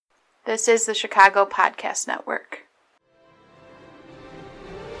This is the Chicago Podcast Network.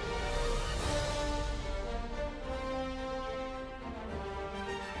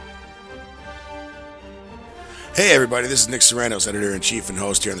 Hey everybody, this is Nick Serranos, Editor-in-Chief and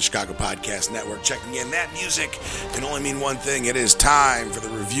host here on the Chicago Podcast Network. Checking in, that music can only mean one thing. It is time for the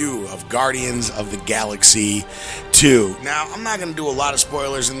review of Guardians of the Galaxy 2. Now, I'm not going to do a lot of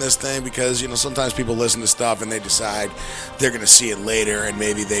spoilers in this thing because, sometimes people listen to stuff and they decide they're going to see it later and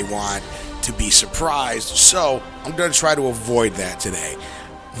maybe they want to be surprised. So, I'm going to try to avoid that today.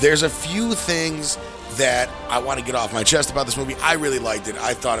 There's a few things that I want to get off my chest about this movie. I really liked it.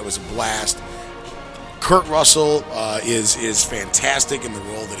 I thought it was a blast. Kurt Russell is fantastic in the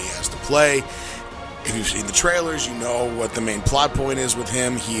role that he has to play. If you've seen the trailers, you know what the main plot point is with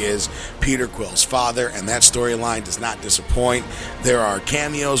him. He is Peter Quill's father, and that storyline does not disappoint. There are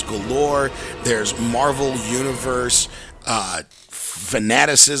cameos galore. There's Marvel Universe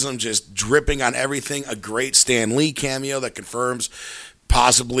fanaticism just dripping on everything. A great Stan Lee cameo that confirms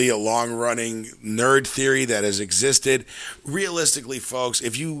possibly a long-running nerd theory that has existed. Realistically, folks,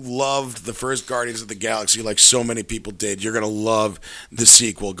 if you loved the first Guardians of the Galaxy like so many people did, you're going to love the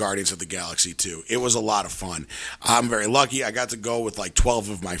sequel, Guardians of the Galaxy 2. It was a lot of fun. I'm very lucky. I got to go with like 12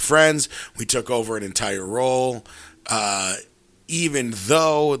 of my friends. We took over an entire role. Even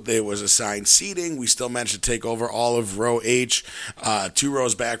though there was assigned seating, we still managed to take over all of row H, 2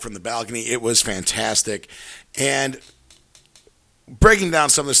 rows back from the balcony. It was fantastic. And breaking down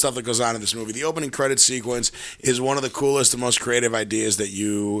some of the stuff that goes on in this movie, the opening credit sequence is one of the coolest and most creative ideas that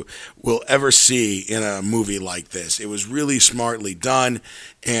you will ever see in a movie like this. It was really smartly done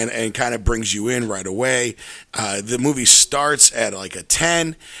and kind of brings you in right away. The movie starts at like a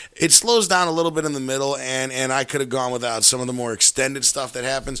 10. It slows down a little bit in the middle, and I could have gone without some of the more extended stuff that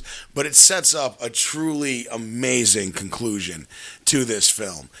happens, but it sets up a truly amazing conclusion to this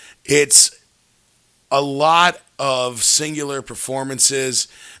film. It's a lot of singular performances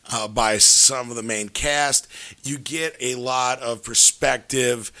by some of the main cast. You get a lot of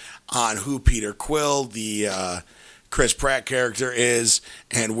perspective on who Peter Quill, the Chris Pratt character, is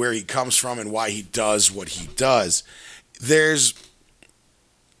and where he comes from and why he does what he does. There's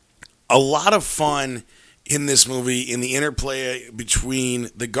a lot of fun in this movie, in the interplay between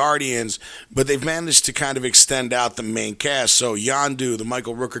the Guardians, but they've managed to kind of extend out the main cast. So Yondu, the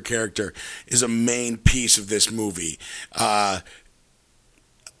Michael Rooker character, is a main piece of this movie. Nebula,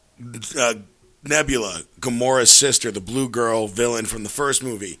 Gamora's sister, the blue girl villain from the first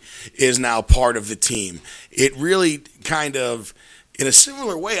movie, is now part of the team. It really kind of, in a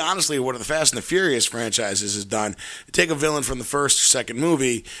similar way, honestly, what the Fast and the Furious franchises has done, take a villain from the first or second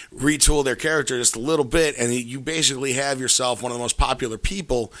movie, retool their character just a little bit, and you basically have yourself one of the most popular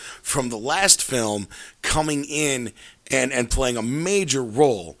people from the last film coming in and playing a major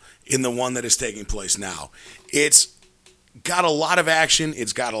role in the one that is taking place now. It's got a lot of action,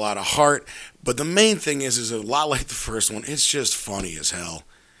 it's got a lot of heart, but the main thing is a lot like the first one, it's just funny as hell.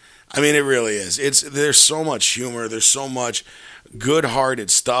 I mean, it really is. There's so much humor, there's so much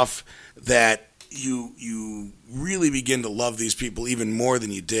good-hearted stuff that you really begin to love these people even more than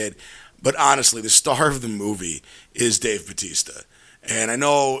you did. But honestly, the star of the movie is Dave Bautista. And I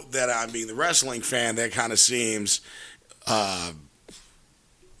know that I'm being the wrestling fan, that kind of seems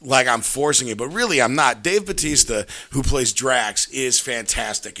like I'm forcing it, but really I'm not. Dave Bautista, who plays Drax, is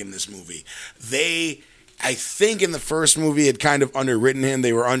fantastic in this movie. I think in the first movie had kind of underwritten him.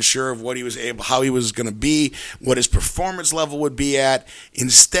 They were unsure of how he was going to be, what his performance level would be at.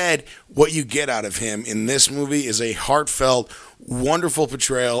 Instead, what you get out of him in this movie is a heartfelt, wonderful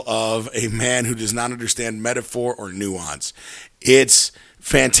portrayal of a man who does not understand metaphor or nuance. It's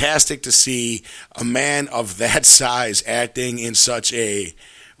fantastic to see a man of that size acting in such a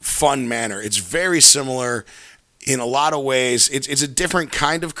fun manner. It's very similar in a lot of ways. It's a different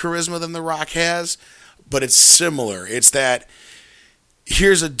kind of charisma than The Rock has, but it's similar. It's that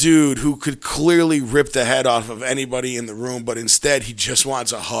here's a dude who could clearly rip the head off of anybody in the room, but instead he just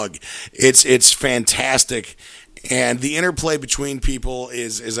wants a hug. It's fantastic. And the interplay between people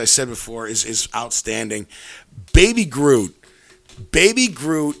is, as I said before, is outstanding. Baby Groot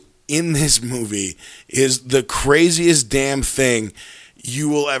in this movie is the craziest damn thing you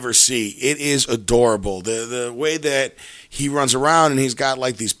will ever see. It is adorable. The way that he runs around and he's got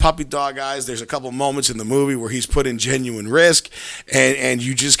like these puppy dog eyes. There's a couple moments in the movie where he's put in genuine risk and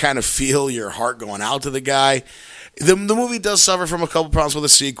you just kind of feel your heart going out to the guy. The movie does suffer from a couple problems with the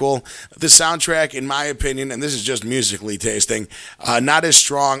sequel. The soundtrack, in my opinion, and this is just musically tasting, not as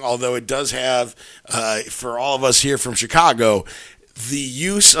strong, although it does have, for all of us here from Chicago, the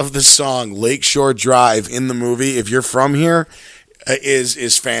use of the song Lakeshore Drive in the movie. If you're from here,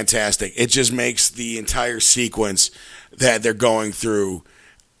 is fantastic. It just makes the entire sequence that they're going through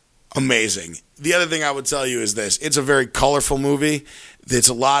amazing. The other thing I would tell you is this. It's a very colorful movie. It's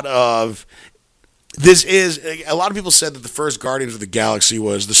a lot of... A lot of people said that the first Guardians of the Galaxy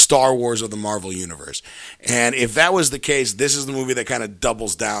was the Star Wars of the Marvel Universe. And if that was the case, this is the movie that kind of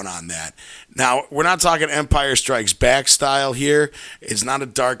doubles down on that. Now, we're not talking Empire Strikes Back style here. It's not a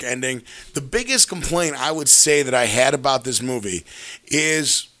dark ending. The biggest complaint I would say that I had about this movie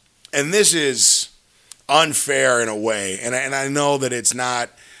is, and this is unfair in a way, and I know that it's not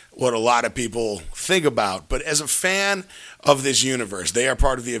what a lot of people think about, but as a fan of this universe, they are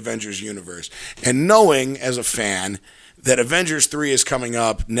part of the Avengers universe, and knowing as a fan that Avengers 3 is coming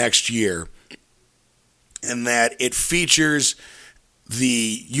up next year, and that it features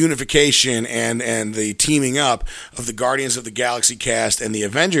the unification and the teaming up of the Guardians of the Galaxy cast and the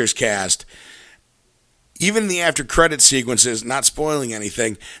Avengers cast, even the after credit sequences, not spoiling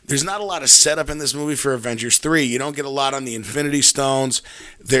anything, there's not a lot of setup in this movie for Avengers 3. You don't get a lot on the Infinity Stones.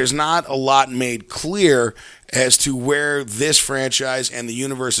 There's not a lot made clear as to where this franchise and the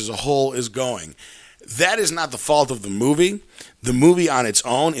universe as a whole is going. That is not the fault of the movie. The movie on its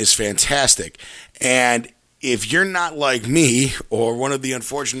own is fantastic. And if you're not like me or one of the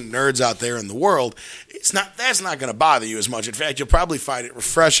unfortunate nerds out there in the world, that's not going to bother you as much. In fact, you'll probably find it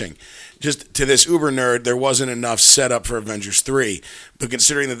refreshing. Just to this uber nerd, there wasn't enough setup for Avengers 3. But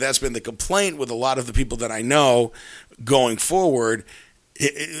considering that that's been the complaint with a lot of the people that I know going forward,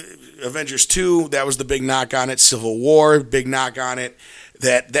 Avengers 2, that was the big knock on it. Civil War, big knock on it.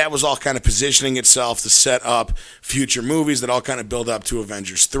 That was all kind of positioning itself to set up future movies that all kind of build up to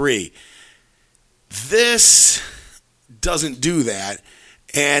Avengers 3. This doesn't do that,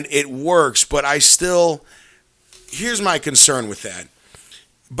 and it works, but here's my concern with that.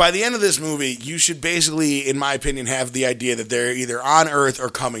 By the end of this movie, you should basically, in my opinion, have the idea that they're either on Earth or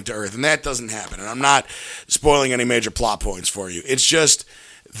coming to Earth, and that doesn't happen, and I'm not spoiling any major plot points for you. It's just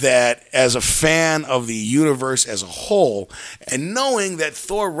that as a fan of the universe as a whole, and knowing that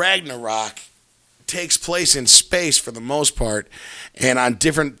Thor Ragnarok takes place in space for the most part, and on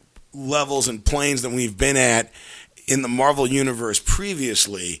different levels and planes than we've been at in the Marvel Universe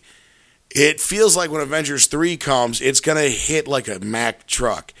previously, it feels like when Avengers 3 comes, it's going to hit like a Mack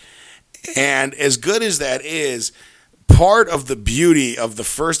truck. And as good as that is, part of the beauty of the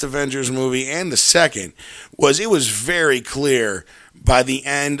first Avengers movie and the second was it was very clear by the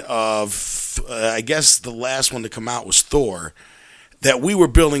end of, I guess the last one to come out was Thor, that we were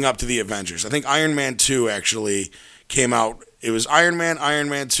building up to the Avengers. I think Iron Man 2 actually came out. It was Iron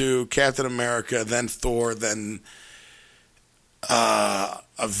Man 2, Captain America, then Thor, then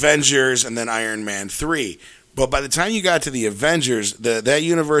Avengers, and then Iron Man 3. But by the time you got to the Avengers, that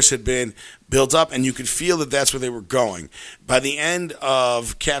universe had been built up, and you could feel that that's where they were going. By the end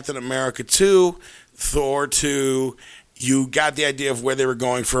of Captain America 2, Thor 2, you got the idea of where they were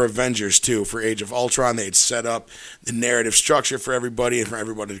going for Avengers 2. For Age of Ultron, they had set up the narrative structure for everybody and for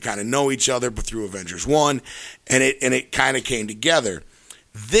everybody to kind of know each other, but through Avengers 1, and it kind of came together.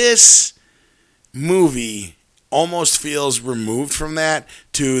 This movie almost feels removed from that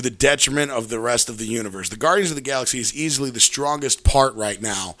to the detriment of the rest of the universe. The Guardians of the Galaxy is easily the strongest part right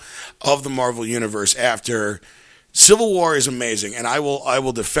now of the Marvel Universe after... Civil War is amazing, and I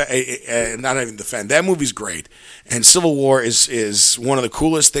will defend, not even defend. That movie's great, and Civil War is one of the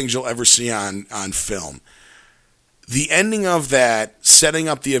coolest things you'll ever see on film. The ending of that, setting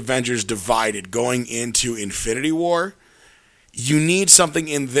up the Avengers divided, going into Infinity War, you need something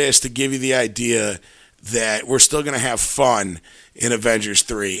in this to give you the idea that we're still going to have fun in Avengers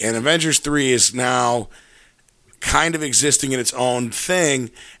 3, and Avengers 3 is now kind of existing in its own thing,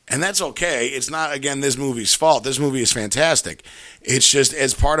 and that's okay. It's not, again, this movie's fault. This movie is fantastic. It's just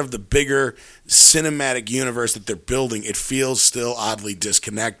as part of the bigger cinematic universe that they're building, it feels still oddly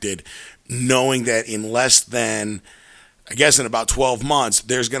disconnected, knowing that in less than, I guess in about 12 months,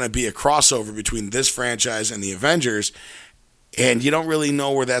 there's going to be a crossover between this franchise and the Avengers, and you don't really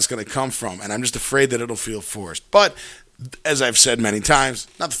know where that's going to come from, and I'm just afraid that it'll feel forced. But as I've said many times,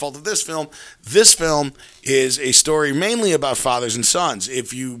 not the fault of this film. This film is a story mainly about fathers and sons.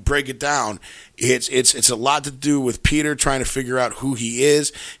 If you break it down, it's a lot to do with Peter trying to figure out who he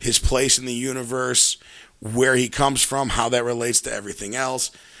is, his place in the universe, where he comes from, how that relates to everything else.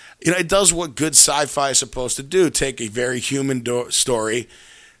 You know, it does what good sci-fi is supposed to do. Take a very human story,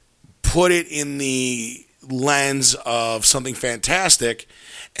 put it in the lens of something fantastic,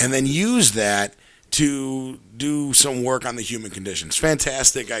 and then use that to do some work on the human condition. It's a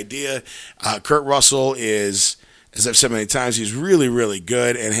fantastic idea. Kurt Russell is as I've said many times, he's really, really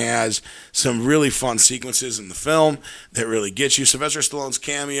good and has some really fun sequences in the film that really get you. Sylvester Stallone's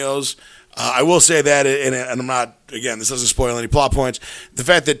cameos. I will say that, and I'm not, again, this doesn't spoil any plot points. The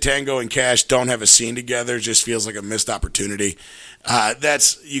fact that Tango and Cash don't have a scene together just feels like a missed opportunity.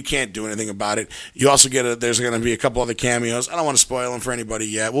 You can't do anything about it. You also there's going to be a couple other cameos. I don't want to spoil them for anybody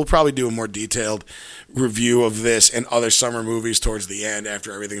yet. We'll probably do a more detailed review of this and other summer movies towards the end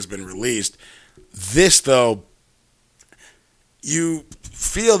after everything's been released. This, though, you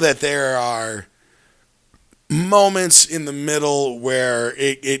feel that there are moments in the middle where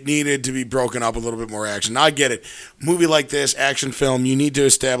it needed to be broken up a little bit more action. Now, I get it. Movie like this, action film, you need to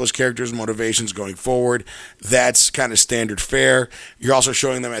establish characters' motivations going forward. That's kind of standard fare. You're also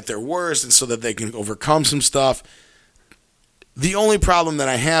showing them at their worst and so that they can overcome some stuff. The only problem that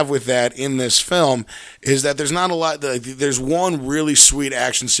I have with that in this film is that there's not a lot. There's one really sweet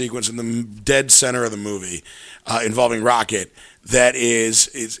action sequence in the dead center of the movie involving Rocket that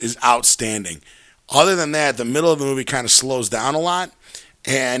is outstanding. Other than that, the middle of the movie kind of slows down a lot,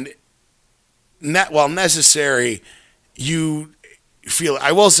 and while necessary, you feel.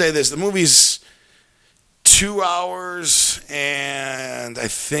 I will say this: the movie's 2 hours and I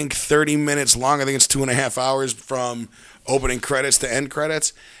think 30 minutes long. I think it's 2.5 hours from opening credits to end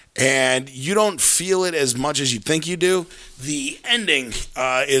credits, and you don't feel it as much as you think you do. The ending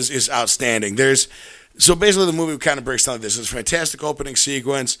is outstanding. So basically, the movie kind of breaks down like this. It's a fantastic opening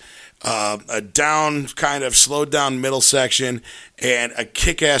sequence, a kind of slowed down middle section, and a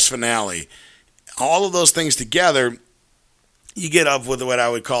kick-ass finale. All of those things together, you get up with what I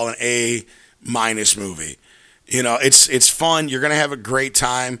would call an A- movie. You know, it's fun. You're going to have a great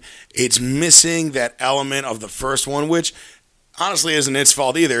time. It's missing that element of the first one, which honestly isn't its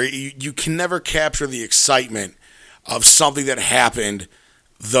fault either. You can never capture the excitement of something that happened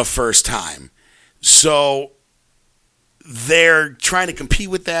the first time. So they're trying to compete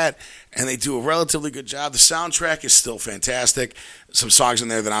with that, and they do a relatively good job. The soundtrack is still fantastic. Some songs in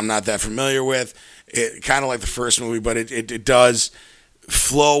there that I'm not that familiar with. It kind of like the first movie, but it does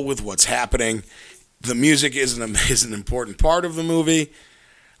flow with what's happening. The music is an important part of the movie.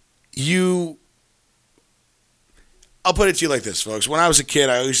 I'll put it to you like this, folks. When I was a kid,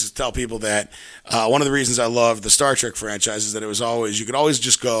 I used to tell people that one of the reasons I loved the Star Trek franchise is that you could always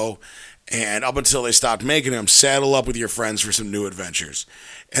just go and up until they stopped making them, saddle up with your friends for some new adventures.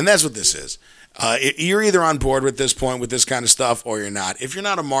 And that's what this is. You're either on board with this point, with this kind of stuff, or you're not. If you're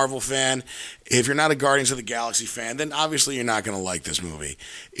not a Marvel fan, if you're not a Guardians of the Galaxy fan, then obviously you're not going to like this movie.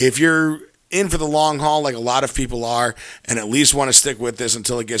 If you're in for the long haul, like a lot of people are, and at least want to stick with this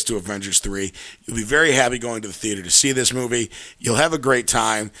until it gets to Avengers 3. You'll be very happy going to the theater to see this movie. You'll have a great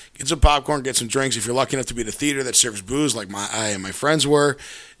time. Get some popcorn, get some drinks. If you're lucky enough to be at a theater that serves booze like I and my friends were,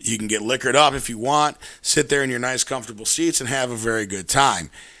 you can get liquored up if you want. Sit there in your nice, comfortable seats and have a very good time.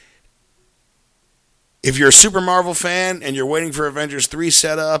 If you're a Super Marvel fan and you're waiting for Avengers 3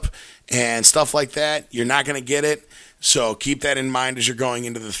 setup and stuff like that, you're not going to get it. So keep that in mind as you're going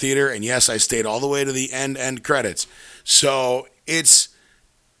into the theater. And yes, I stayed all the way to the end credits. So it's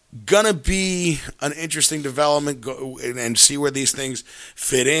going to be an interesting development and see where these things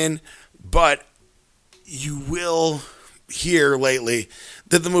fit in. But you will hear lately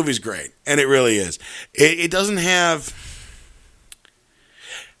that the movie's great. And it really is. It doesn't have...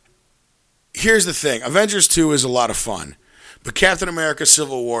 Here's the thing. Avengers 2 is a lot of fun. But Captain America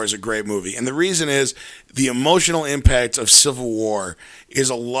Civil War is a great movie. And the reason is the emotional impact of Civil War is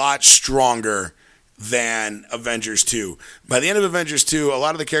a lot stronger than Avengers 2. By the end of Avengers 2, a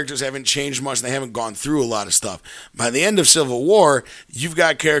lot of the characters haven't changed much and they haven't gone through a lot of stuff. By the end of Civil War, you've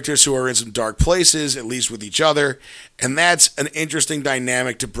got characters who are in some dark places, at least with each other, and that's an interesting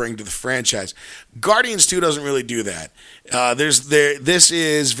dynamic to bring to the franchise. Guardians 2 doesn't really do that. This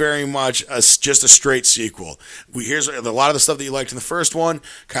is very much just a straight sequel. Here's a lot of the stuff that you liked in the first one,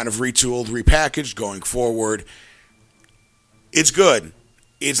 kind of retooled, repackaged, going forward. It's good.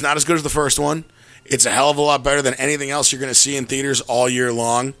 It's not as good as the first one. It's a hell of a lot better than anything else you're going to see in theaters all year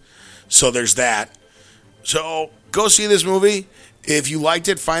long. So there's that. So go see this movie. If you liked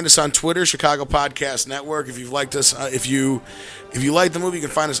it, find us on Twitter, Chicago Podcast Network. If you've liked us, if you like the movie, you can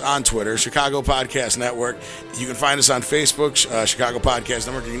find us on Twitter, Chicago Podcast Network. You can find us on Facebook, Chicago Podcast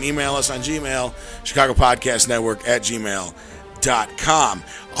Network. You can email us on Gmail, ChicagoPodcastNetwork@gmail.com.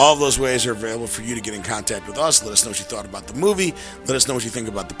 All of those ways are available for you to get in contact with us. Let us know what you thought about the movie. Let us know what you think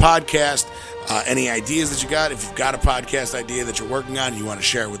about the podcast. Any ideas that you got. If you've got a podcast idea that you're working on and you want to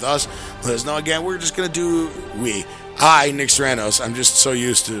share it with us, let us know. Again, we're I, Nick Stranos, I'm just so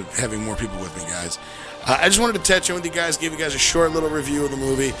used to having more people with me, guys. I just wanted to touch in with you guys, give you guys a short little review of the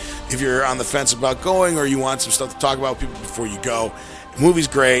movie. If you're on the fence about going or you want some stuff to talk about with people before you go, the movie's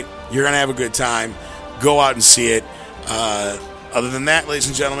great. You're going to have a good time. Go out and see it. Other than that, ladies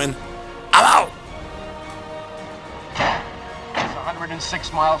and gentlemen, I'm out. It's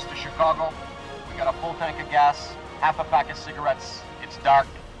 106 miles to Chicago. We got a full tank of gas, half a pack of cigarettes. It's dark,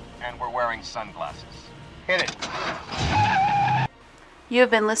 and we're wearing sunglasses. Hit it. You have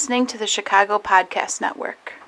been listening to the Chicago Podcast Network.